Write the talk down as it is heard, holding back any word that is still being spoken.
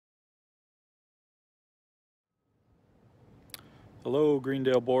Hello,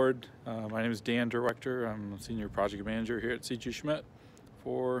 Greendale Board. My name is Duerrwaechter. I'm a Senior Project Manager here at CG Schmidt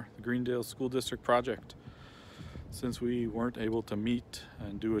for the Greendale School District project. Since we weren't able to meet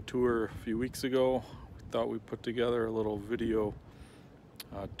and do a tour a few weeks ago, we thought we'd put together a little video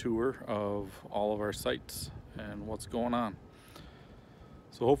tour of all of our sites and what's going on.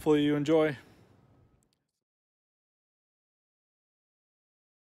 So hopefully you enjoy.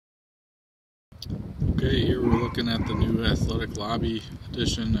 Okay, here we're looking at the new athletic lobby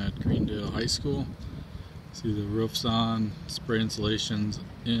addition at Greendale High School. See the roof's on, spray insulation's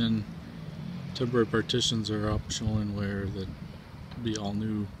in, temporary partitions are up showing where the be all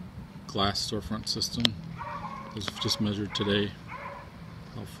new glass storefront system. This was just measured today,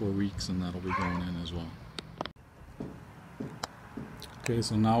 about 4 weeks, and that'll be going in as well. Okay,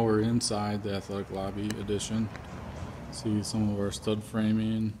 so now we're inside the athletic lobby addition. See some of our stud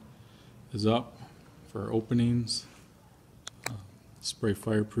framing is up for openings. Spray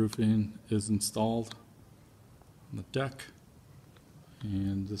fireproofing is installed on the deck,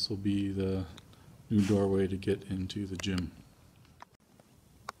 and this will be the new doorway to get into the gym.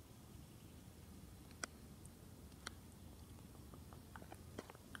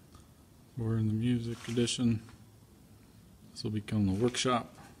 We're in the music addition. This will become the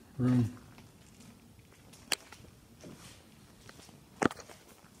workshop room.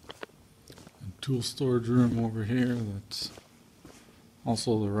 Tool storage room over here, that's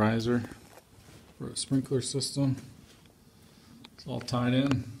also the riser for a sprinkler system. It's all tied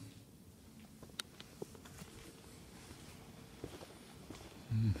in.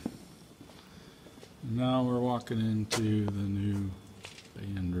 And now we're walking into the new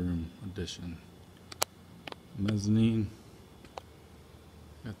band room addition. Mezzanine.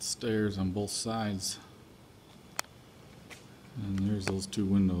 Got stairs on both sides. And there's those two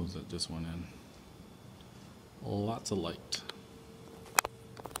windows that just went in. Lots of light.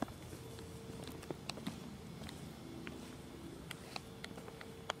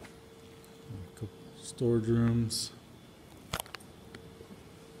 A couple storage rooms.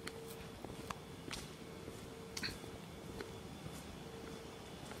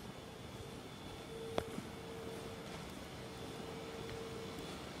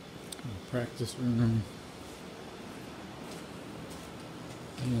 A practice room.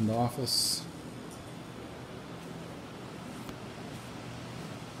 And office.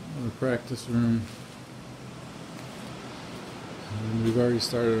 Another practice room. And we've already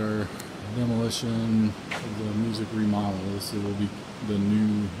started our demolition of the music remodel. This will be the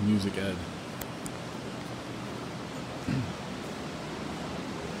new music ed.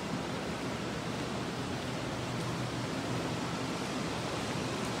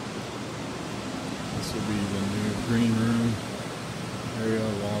 This will be the new green room area.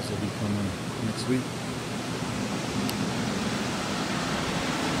 Walls will be coming next week.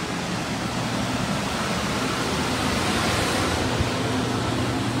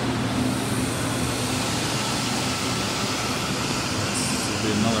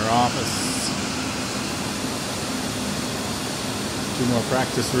 Another office, 2 more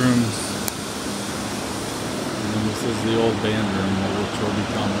practice rooms, and then this is the old band room, which will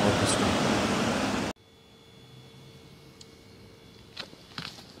become orchestra.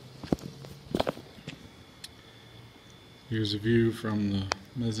 Here's a view from the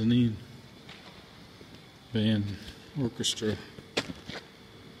mezzanine band orchestra.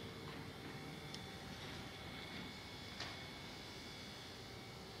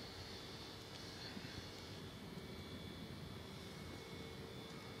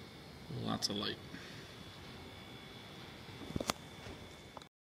 Lots of light.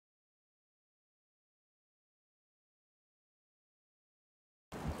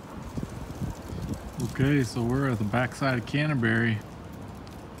 Okay, so we're at the backside of Canterbury.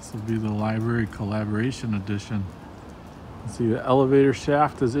 This will be the library collaboration edition. You see the elevator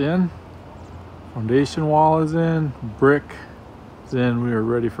shaft is in, foundation wall is in, brick is in. We are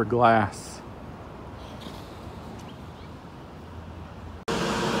ready for glass.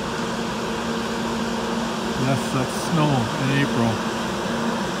 Yes, that's snow in April.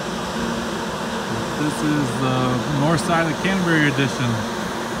 This is the north side of the Canterbury edition.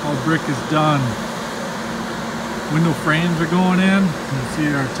 All brick is done. Window frames are going in. You can see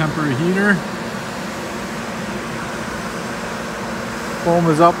our temporary heater. Foam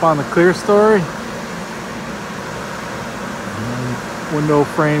is up on the clear story. And window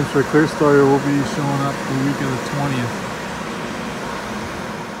frames for clear story will be showing up the week of the 20th.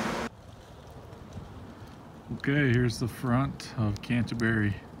 Okay, here's the front of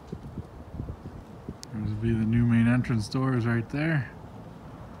Canterbury. There's be the new main entrance doors right there.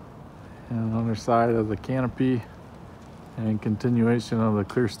 And on the other side of the canopy and continuation of the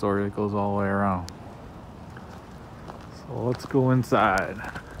clear story that goes all the way around. So let's go inside.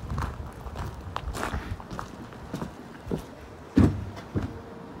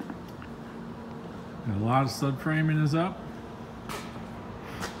 And a lot of subframing is up.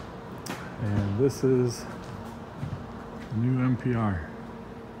 And this is the new NPR.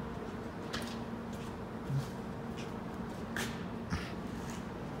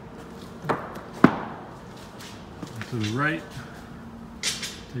 To the right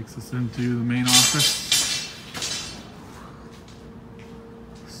takes us into the main office.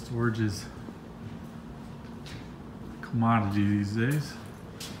 Storage is a commodity these days.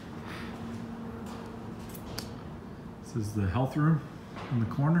 This is the health room in the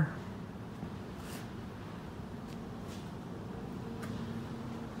corner.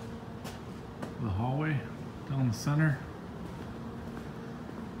 The hallway down the center.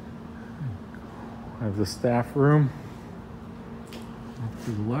 I have the staff room off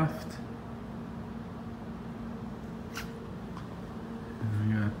to the left. And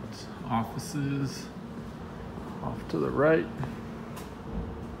we got offices off to the right.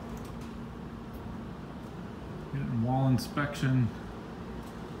 Getting wall inspection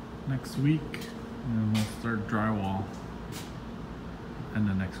next week, and we'll start drywall end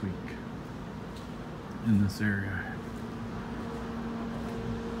of next week in this area.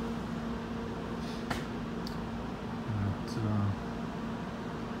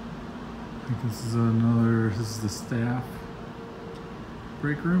 I think this is the staff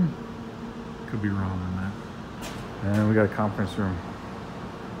break room. Could be wrong on that. And we got a conference room.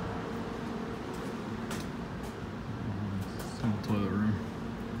 Small toilet room.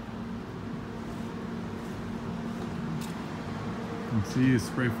 You can see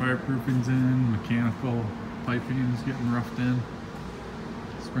spray fireproofing's in, mechanical piping is getting roughed in,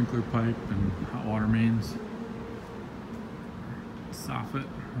 sprinkler pipe and hot water mains. Soffit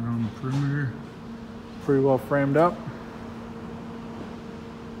around the perimeter. Pretty well framed up.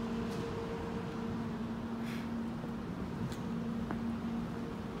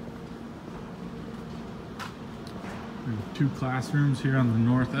 We have 2 classrooms here on the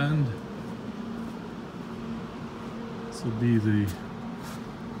north end. This will be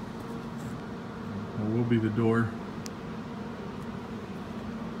the door.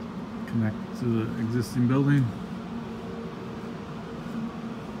 Connect to the existing building.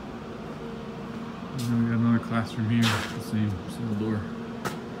 And then we got another classroom here, the same single door.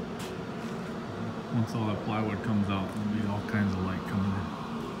 Once all that plywood comes out, there'll be all kinds of light coming in.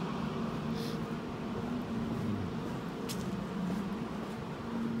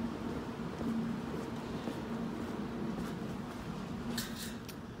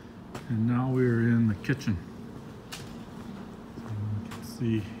 And now we're in the kitchen. So you can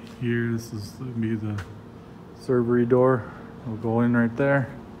see here, this is going to be the servery door. We'll go in right there.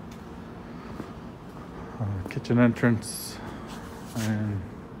 Kitchen entrance and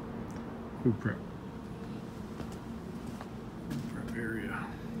food prep area,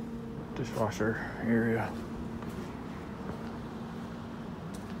 dishwasher area.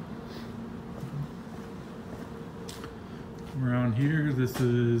 Around here, this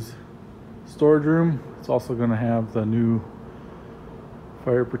is storage room. It's also going to have the new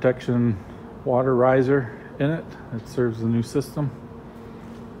fire protection water riser in it. It serves the new system.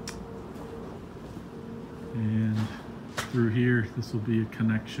 And through here, this will be a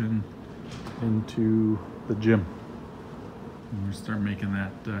connection into the gym. And we'll start making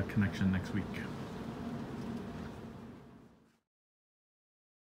that connection next week.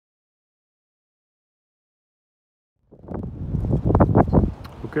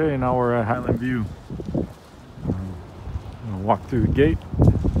 Okay, now we're at Highland View. I'm gonna walk through the gate.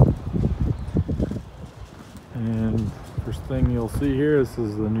 And first thing you'll see here, this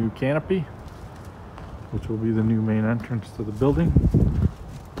is the new canopy, which will be the new main entrance to the building.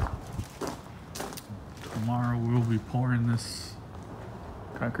 Tomorrow we'll be pouring this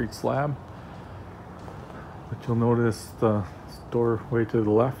concrete slab, but you'll notice the doorway to the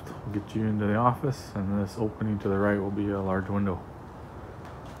left will get you into the office, and this opening to the right will be a large window.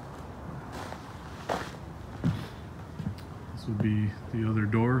 This will be the other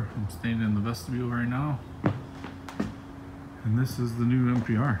door. I'm standing in the vestibule right now, and this is the new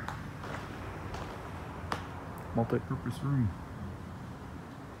NPR. Multi-purpose room.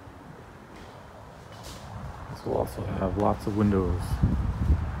 This will also have lots of windows.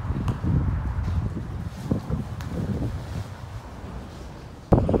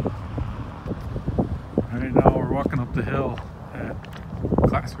 Alright, now we're walking up the hill at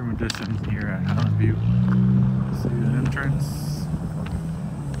Classroom Edition here at Highland View. See the entrance,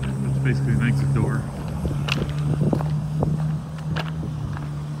 which basically makes a door.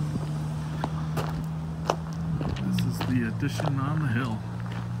 addition on the hill.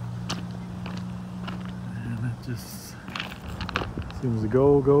 And it just seems to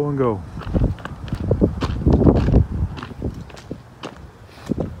go, go, and go.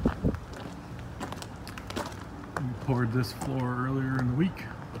 We poured this floor earlier in the week.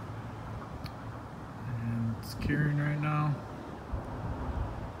 And it's curing right now.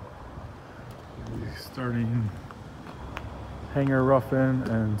 We're starting hanger roughing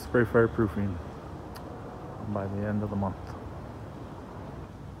and spray fireproofing by the end of the month.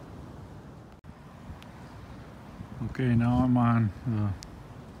 Okay, now I'm on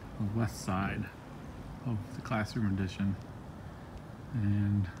the west side of the classroom addition,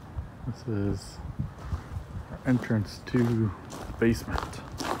 and this is our entrance to the basement.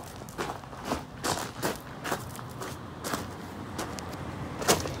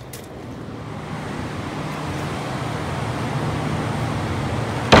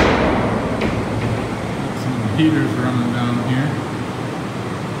 Heaters running down here.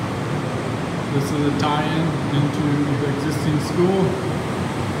 This is a tie-in into the existing school.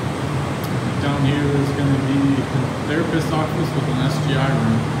 Down here there's going to be a therapist's office with an SGI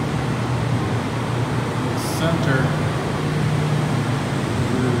room. The center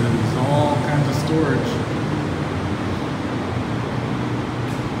is all kinds of storage.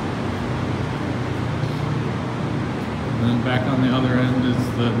 And then back on the other end is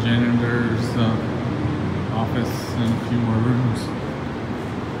the janitor's office and a few more rooms.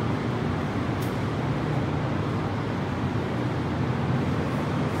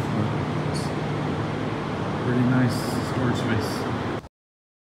 Pretty nice storage space.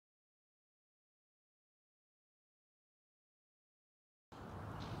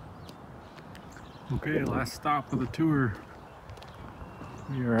 Okay, last stop of the tour.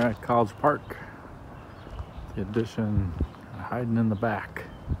 We are at College Park. The addition hiding in the back.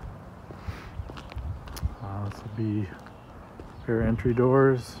 This will be a pair of entry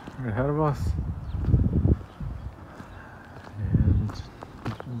doors right ahead of us. And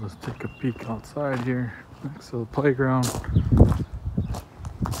we'll just take a peek outside here next to the playground.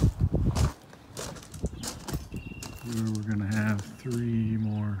 Here we're going to have 3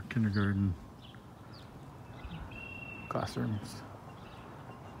 more kindergarten classrooms.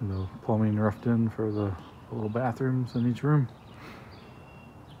 The plumbing roughed in for the little bathrooms in each room.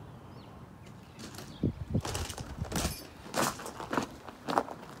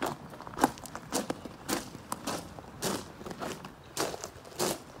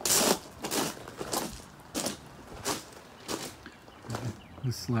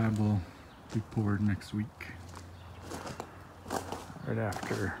 This slab will be poured next week, right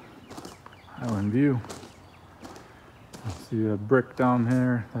after Island View. See a brick down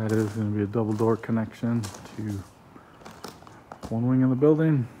here, that is going to be a double door connection to one wing of the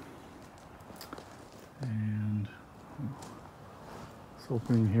building. And this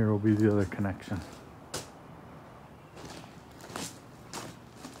opening here will be the other connection.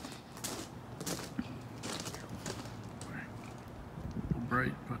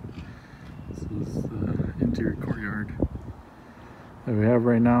 Bright, but this is the interior courtyard that we have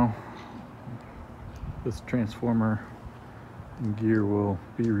right now. This transformer and gear will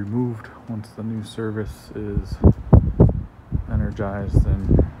be removed once the new service is energized,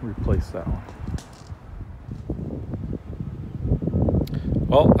 and replace that one.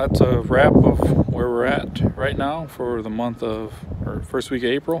 Well, that's a wrap of where we're at right now for the month of, or first week of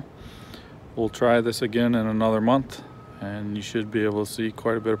April. We'll try this again in another month, and you should be able to see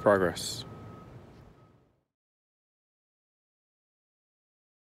quite a bit of progress.